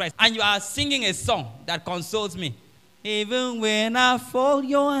life to Christ. And you are singing a song that consoles me. Even when I fold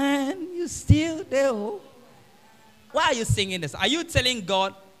your hand, you still there. Why are you singing this? Are you telling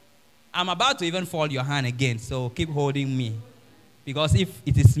God, I'm about to even fold your hand again, so keep holding me? Because if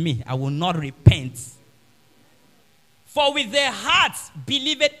it is me, I will not repent. For with their hearts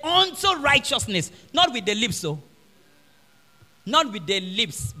believe it unto righteousness. Not with the lips, so. Not with their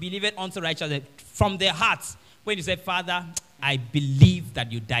lips believe it unto righteousness. From their hearts. When you say, Father, I believe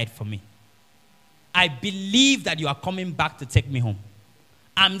that you died for me. I believe that you are coming back to take me home.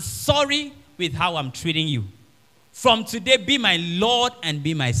 I'm sorry with how I'm treating you. From today, be my Lord and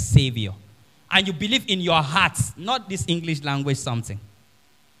be my Savior. And you believe in your heart, not this English language something.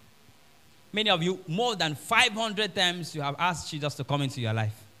 Many of you, more than 500 times, you have asked Jesus to come into your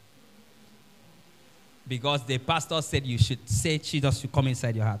life. Because the pastor said you should say Jesus should come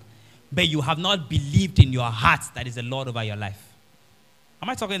inside your heart. But you have not believed in your heart that is the Lord over your life. Am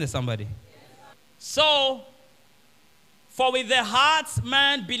I talking to somebody? So, for with the heart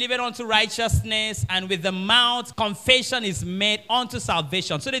man believeth unto righteousness, and with the mouth confession is made unto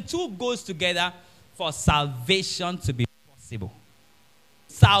salvation. So the two goes together for salvation to be possible.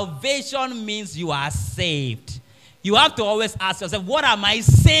 Salvation means you are saved. You have to always ask yourself, what am I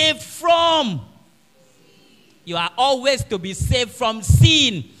saved from? You are always to be saved from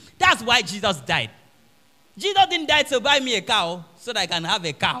sin. That's why Jesus died. Jesus didn't die to buy me a car so that I can have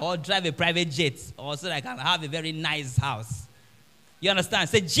a car or drive a private jet or so that I can have a very nice house. You understand?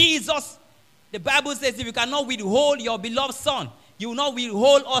 Say, Jesus, the Bible says if you cannot withhold your beloved son, you will not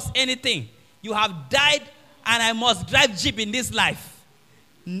withhold us anything. You have died and I must drive Jeep in this life.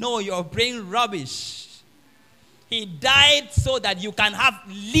 No, you're bringing rubbish. He died so that you can have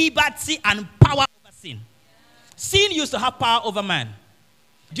liberty and power over sin. Sin used to have power over man.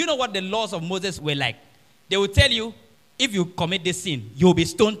 Do you know what the laws of Moses were like? They will tell you, if you commit this sin, you will be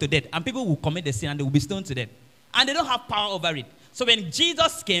stoned to death. And people will commit the sin and they will be stoned to death. And they don't have power over it. So when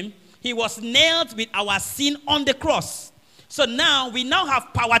Jesus came, he was nailed with our sin on the cross. So now, we now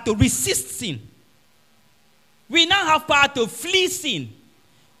have power to resist sin. We now have power to flee sin.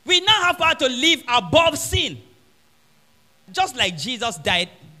 We now have power to live above sin. Just like Jesus died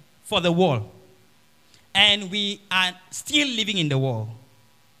for the world. And we are still living in the world.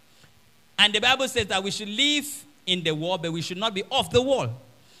 And the Bible says that we should live in the world, but we should not be off the wall.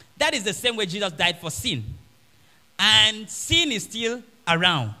 That is the same way Jesus died for sin. And sin is still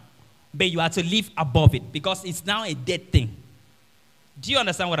around, but you have to live above it because it's now a dead thing. Do you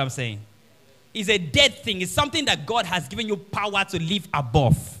understand what I'm saying? It's a dead thing. It's something that God has given you power to live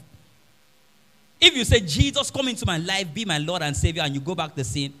above. If you say, Jesus, come into my life, be my Lord and Savior, and you go back to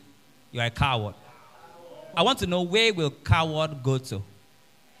sin, you are a coward. I want to know, where will coward go to?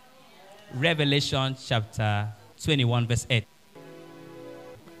 Revelation chapter 21 verse 8.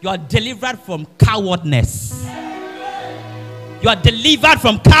 You are delivered from cowardness. You are delivered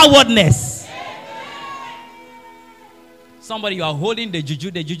from cowardness. Somebody, you are holding the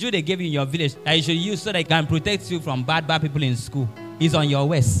juju they gave you in your village that you should use so they can protect you from bad people in school. It's on your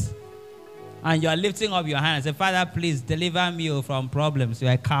waist. And you are lifting up your hand and say, Father, please deliver me from problems. You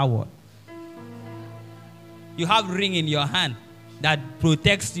are a coward. You have a ring in your hand that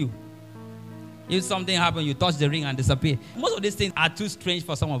protects you. If something happens, you touch the ring and disappear. Most of these things are too strange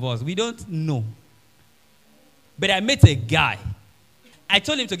for some of us. We don't know. But I met a guy. I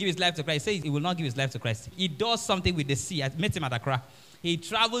told him to give his life to Christ. He said he will not give his life to Christ. He does something with the sea. I met him at Accra. He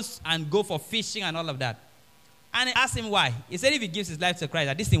travels and go for fishing and all of that. And I asked him why. He said if he gives his life to Christ,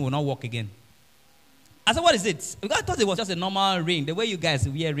 that this thing will not work again. I said, what is it? Because I thought it was just a normal ring. The way you guys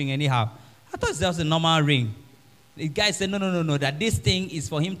wear ring anyhow. I thought it was just a normal ring. The guy said, no, that this thing is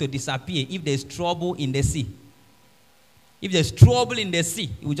for him to disappear if there's trouble in the sea. If there's trouble in the sea,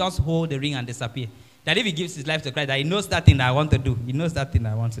 he will just hold the ring and disappear. That if he gives his life to Christ, that he knows that thing that I want to do. He knows that thing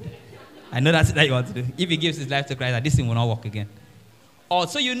that I want to do. I know that's that you want to do. If he gives his life to Christ, that this thing will not work again. Or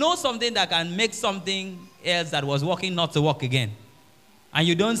so you know something that can make something else that was working not to work again. And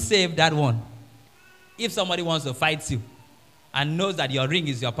you don't save that one. If somebody wants to fight you and knows that your ring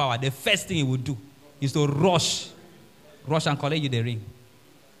is your power, the first thing he would do is to rush and collect you the ring.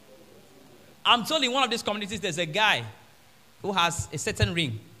 I'm told in one of these communities there's a guy who has a certain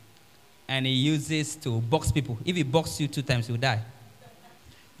ring and he uses to box people. If he boxes you 2 times, you'll die.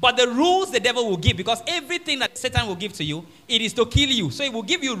 But the rules the devil will give, because everything that Satan will give to you, it is to kill you. So he will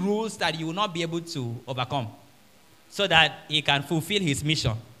give you rules that you will not be able to overcome so that he can fulfill his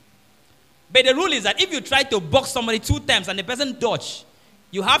mission. But the rule is that if you try to box somebody 2 times and the person dodge,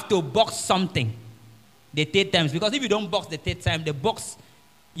 you have to box something the 3rd time. Because if you don't box the 3rd time, the box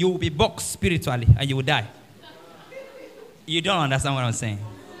You will be boxed spiritually and you will die. You don't understand what I'm saying.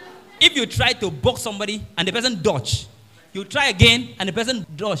 If you try to box somebody and the person dodge, you try again and the person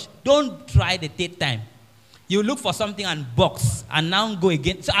dodge. Don't try the third time. You look for something and box and now go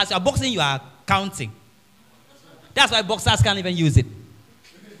again. So as you're boxing, you are counting. That's why boxers can't even use it.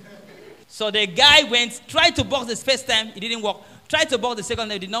 So the guy tried to box the first time, it didn't work. Tried to box the second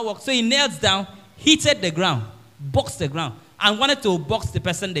time, it did not work. So he knelt down, hit the ground, boxed the ground, and wanted to box the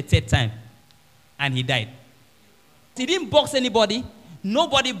person the third time. And he died. He didn't box anybody.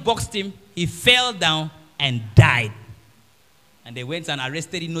 Nobody boxed him. He fell down and died. And they went and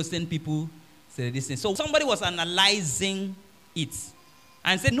arrested innocent people. So somebody was analyzing it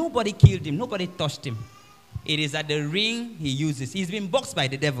and said nobody killed him. Nobody touched him. It is at the ring he uses. He's been boxed by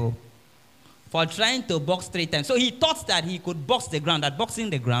the devil for trying to box 3 times. So he thought that he could box the ground, that boxing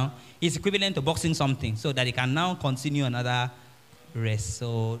the ground is equivalent to boxing something, so that he can now continue another race.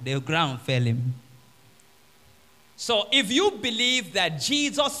 So the ground fell him. So if you believe that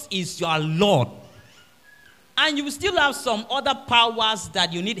Jesus is your Lord, and you still have some other powers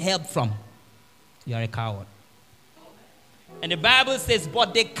that you need help from, you are a coward. And the Bible says,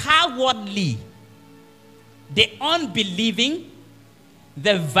 but the cowardly, the unbelieving,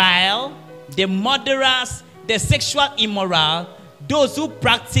 the vile, the murderers, the sexual immoral, those who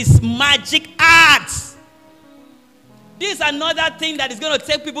practice magic arts. This is another thing that is going to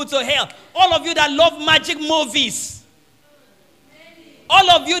take people to hell. All of you that love magic movies. All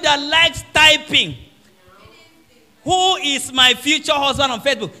of you that likes typing. Who is my future husband on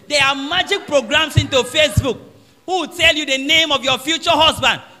Facebook? There are magic programs into Facebook who will tell you the name of your future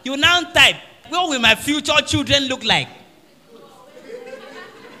husband. You now type, what will my future children look like?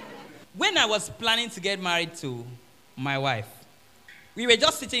 When I was planning to get married to my wife, we were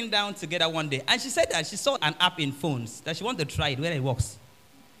just sitting down together one day, and she said that she saw an app in phones that she wanted to try it, where it works.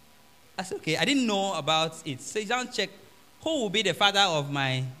 I said, okay, I didn't know about it. So you don't check who will be the father of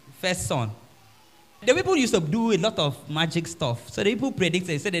my first son. The people used to do a lot of magic stuff. So the people predicted,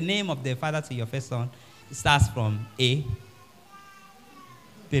 they said the name of the father to your first son starts from A.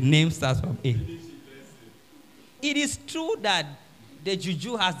 The name starts from A. It is true that the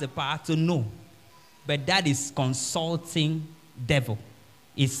juju has the power to know, but that is consulting devil.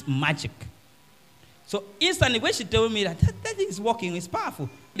 It's magic. So instantly when she told me that thing is working, it's powerful,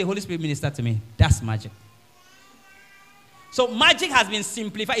 the Holy Spirit ministered to me. That's magic. So magic has been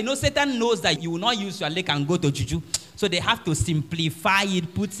simplified. You know, Satan knows that you will not use your leg and go to juju. So they have to simplify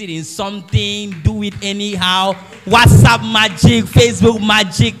it, put it in something, do it anyhow. WhatsApp magic, Facebook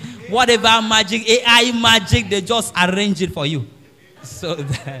magic, whatever magic, AI magic, they just arrange it for you. So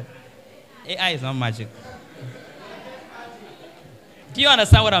that AI is not magic. Do you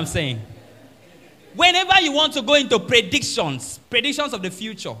understand what I'm saying? Whenever you want to go into predictions of the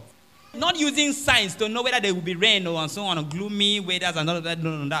future, not using science to know whether there will be rain or so on, or gloomy weathers and all of that.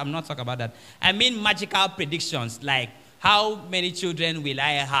 No, I'm not talking about that. I mean magical predictions, like how many children will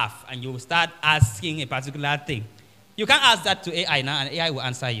I have? And you start asking a particular thing. You can't ask that to AI now, and AI will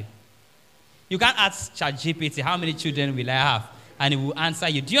answer you. You can't ask ChatGPT, how many children will I have? And it will answer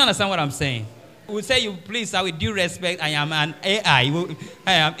you. Do you understand what I'm saying? It will say, you please, I with due respect, I am an AI.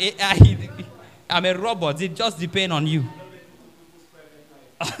 I am AI. I'm a robot. It just depends on you.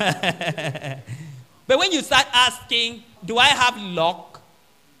 But when you start asking, do I have luck?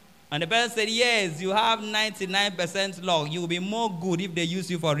 And the person said, yes, you have 99% luck. You will be more good if they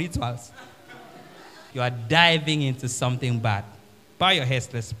use you for rituals. You are diving into something bad. Bow your heads,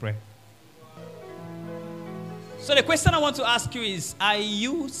 let's pray. So the question I want to ask you is, are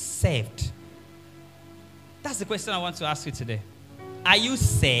you saved? That's the question I want to ask you today. Are you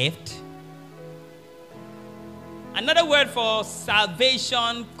saved? Another word for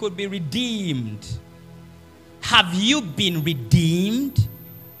salvation could be redeemed. Have you been redeemed?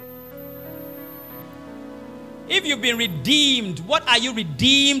 If you've been redeemed, what are you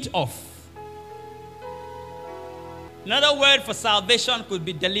redeemed of? Another word for salvation could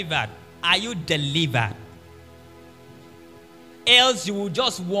be delivered. Are you delivered? Else you will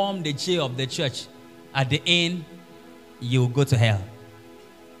just warm the chair of the church. At the end, you will go to hell.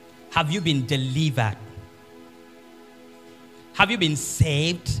 Have you been delivered? Have you been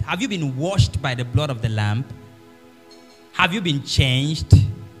saved? Have you been washed by the blood of the Lamb? Have you been changed?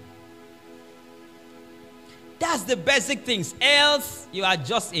 That's the basic things. Else, you are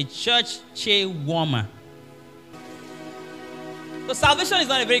just a church chair warmer. So salvation is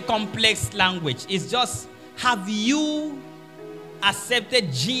not a very complex language. It's just, have you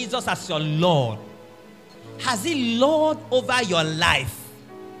accepted Jesus as your Lord? Has He Lord over your life?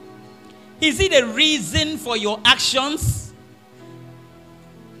 Is He the reason for your actions?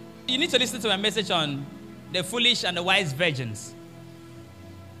 You need to listen to my message on the foolish and the wise virgins.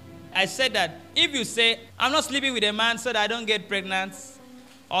 I said that if you say, I'm not sleeping with a man so that I don't get pregnant,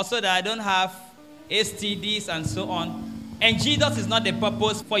 or so that I don't have STDs and so on, and Jesus is not the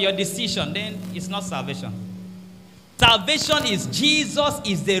purpose for your decision, then it's not salvation. Salvation is Jesus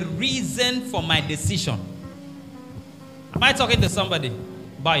is the reason for my decision. Am I talking to somebody?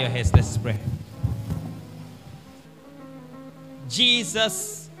 Bow your heads, let's pray.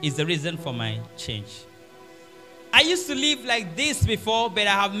 Jesus is the reason for my change. I used to live like this before, but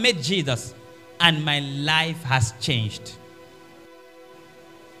I have met Jesus, and my life has changed.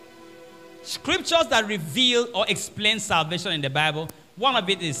 Scriptures that reveal or explain salvation in the Bible, one of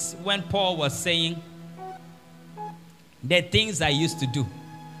it is when Paul was saying, the things I used to do,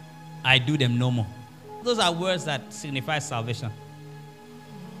 I do them no more. Those are words that signify salvation.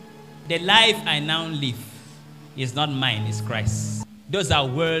 The life I now live is not mine, it's Christ. Those are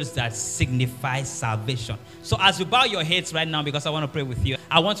words that signify salvation. So as you bow your heads right now, because I want to pray with you,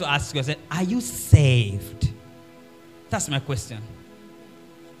 I want to ask you, are you saved? That's my question.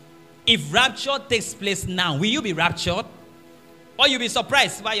 If rapture takes place now, will you be raptured? Or you'll be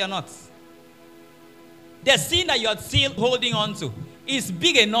surprised why you're not? The sin that you're still holding on to is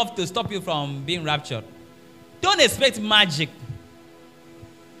big enough to stop you from being raptured. Don't expect magic.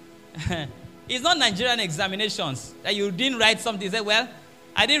 It's not Nigerian examinations that you didn't write something. You say, well,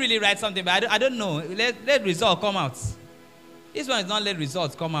 I didn't really write something, but I don't know. Let results come out. This one is not let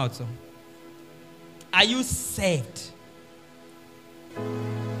results come out. So. Are you saved?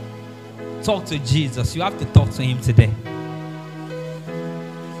 Talk to Jesus. You have to talk to him today.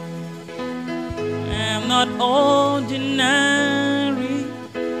 I'm not ordinary.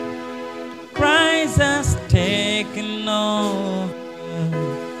 Christ has taken over.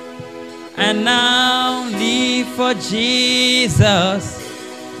 And now live for Jesus.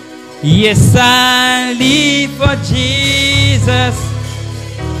 Yes, I live for Jesus.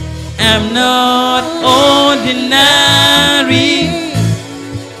 I'm not ordinary.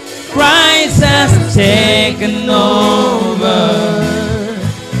 Christ has taken over.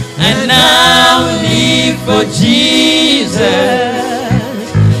 And now live for Jesus.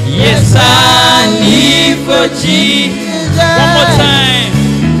 Yes, I live for Jesus. One more time.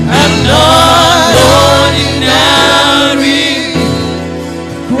 I'm not ordinary.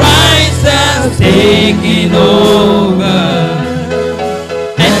 Christ has taken over.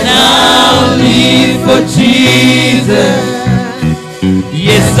 And now live for Jesus.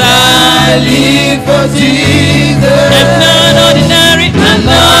 Yes, I live for Jesus. I'm not ordinary. I'm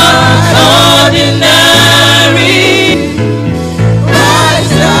not ordinary.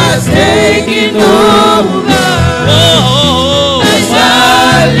 Christ has taken over. Oh, yes,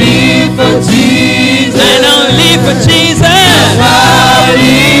 I live for Jesus. I don't live for Jesus. I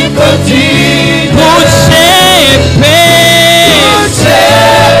live for Jesus. Good shepherd. Good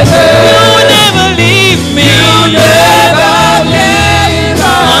shepherd. You never leave me. You never leave me.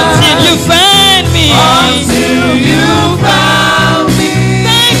 Until you find me. Until you found me.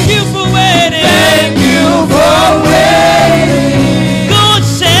 Thank you for waiting. Thank you for waiting. Good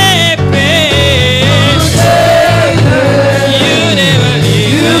shepherd. Good shepherd. You never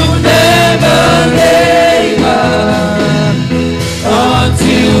leave. You never leave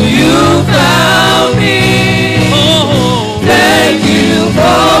until you found me. Oh, thank you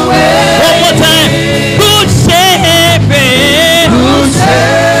for waiting. One more time. Good shepherd. Good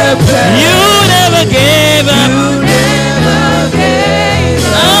shepherd. You never gave up. You never gave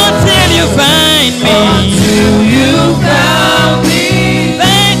up until you find me. Until you found me.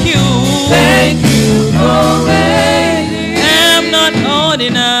 Thank you. Thank you for waiting. I'm not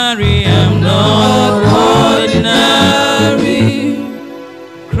ordinary. I'm not ordinary.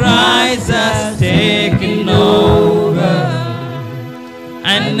 Christ has taken over.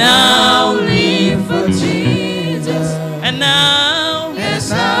 And now live for Jesus. And now,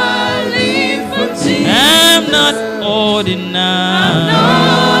 yes, I live for Jesus. I'm not ordinary. I'm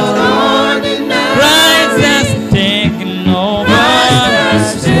not ordinary. Christ has taken over. Christ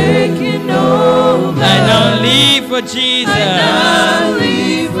has taken over. I now live for Jesus. I now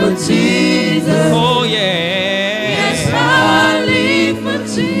live for Jesus. Oh yeah. Yes, I live for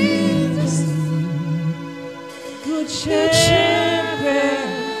Jesus. Good shepherd.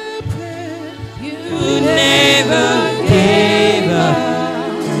 You never gave up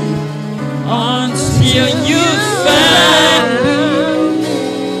until you found me.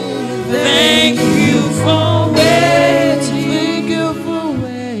 Thank you for waiting. Thank you for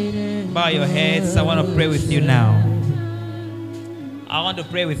waiting. Bow your heads. I want to pray with you now. I want to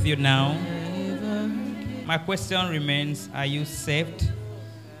pray with you now. My question remains, are you saved?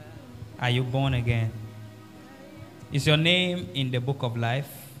 Are you born again? Is your name in the book of life?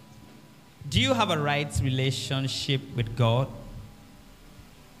 Do you have a right relationship with God?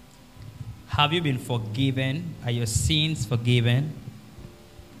 Have you been forgiven? Are your sins forgiven?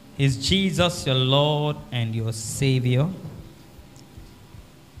 Is Jesus your Lord and your Savior?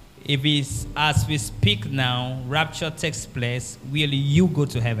 If it's as we speak now, rapture takes place, will you go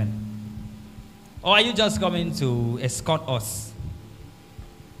to heaven? Or are you just coming to escort us?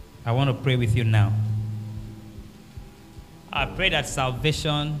 I want to pray with you now. I pray that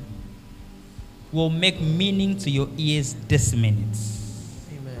salvation will make meaning to your ears this minute.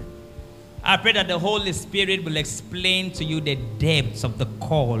 Amen. I pray that the Holy Spirit will explain to you the depths of the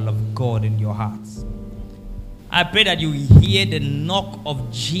call of God in your hearts. I pray that you hear the knock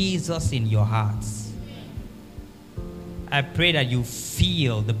of Jesus in your hearts. I pray that you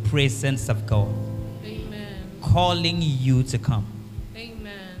feel the presence of God. Amen. Calling you to come.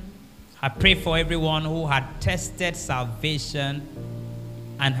 Amen. I pray for everyone who had tested salvation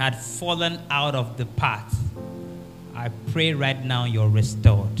and had fallen out of the path. I pray right now you're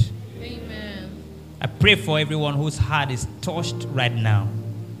restored. Amen. I pray for everyone whose heart is touched right now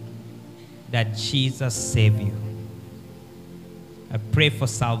that Jesus save you. I pray for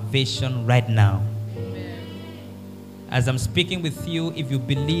salvation right now. Amen. As I'm speaking with you, if you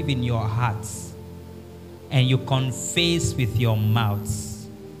believe in your hearts and you confess with your mouths,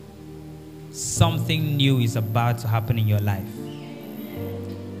 something new is about to happen in your life.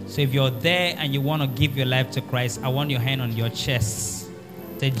 So if you're there and you want to give your life to Christ, I want your hand on your chest.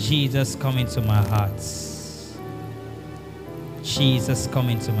 Say, Jesus, come into my heart. Jesus, come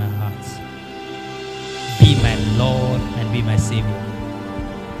into my heart. Be my Lord and be my Savior.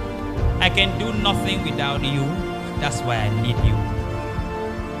 I can do nothing without you. That's why I need you.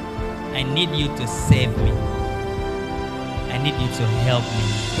 I need you to save me. I need you to help me.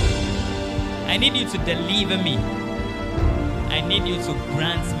 I need you to deliver me. I need you to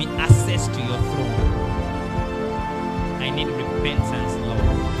grant me access to your throne. I need repentance, Lord.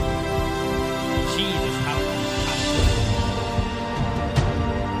 Jesus, have